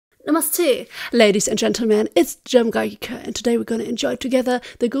Namaste, ladies and gentlemen, it's Gayika, and today we're gonna enjoy together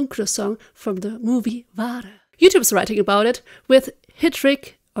the Ghungroo song from the movie Vaani. YouTube's writing about it with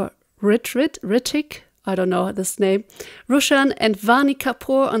Hrithik I don't know this name, Roshan and Vaani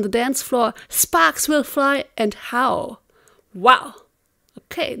Kapoor on the dance floor. Sparks will fly, and how? Wow!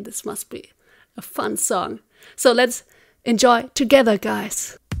 Okay, this must be a fun song. So let's enjoy together,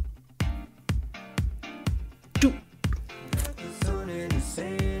 guys.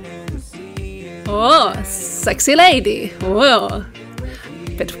 Oh, sexy lady. Oh,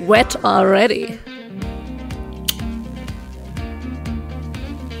 bit wet already.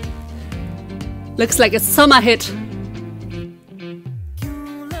 Looks like a summer hit.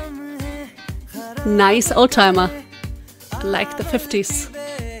 Nice old-timer. Like the 50s.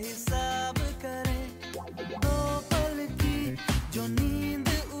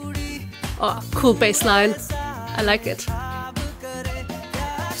 Oh, cool bass line. I like it.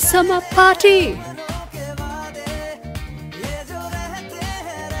 Summer party!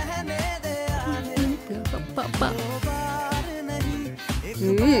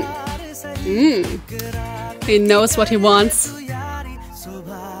 He knows what he wants.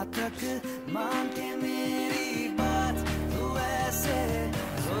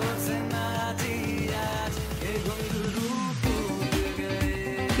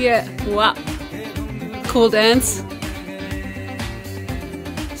 Yeah, wow. Cool dance.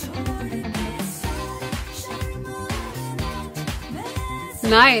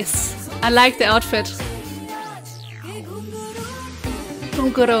 Nice. I like the outfit.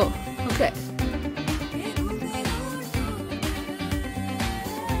 Ghungroo. Okay.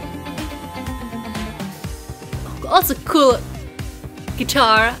 Also cool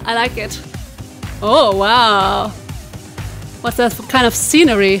guitar. I like it. Oh wow. What's that kind of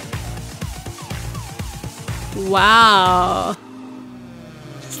scenery? Wow.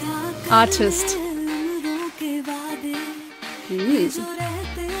 Artist.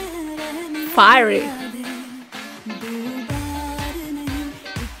 Fiery.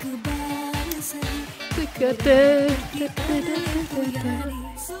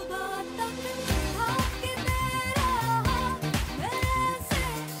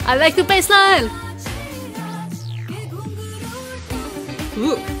 I like the bass line.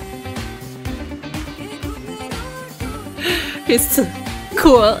 Ooh. He's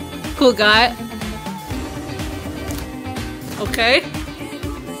cool guy.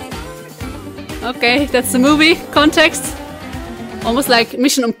 Okay, that's the movie context. Almost like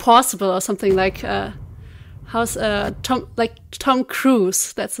Mission Impossible or something like. How's Tom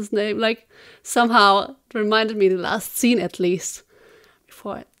Cruise? That's his name. Like somehow it reminded me the last scene at least.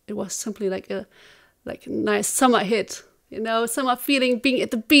 Before it was simply like a nice summer hit. You know, summer feeling, being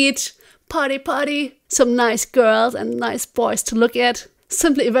at the beach, party, some nice girls and nice boys to look at.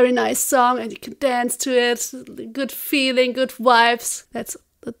 Simply a very nice song and you can dance to it. Good feeling, good vibes. That's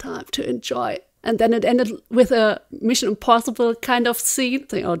the time to enjoy. And then it ended with a Mission Impossible kind of scene.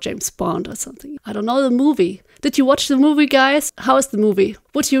 Or James Bond or something. I don't know the movie. Did you watch the movie, guys? How is the movie?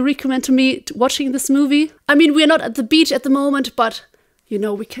 Would you recommend to me watching this movie? I mean, we're not at the beach at the moment, but you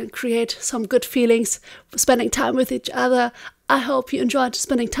know, we can create some good feelings, spending time with each other. I hope you enjoyed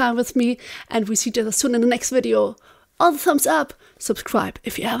spending time with me, and we see each other soon in the next video. All the thumbs up, subscribe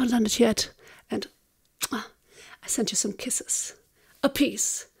if you haven't done it yet, and I sent you some kisses. A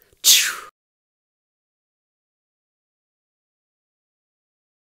peace.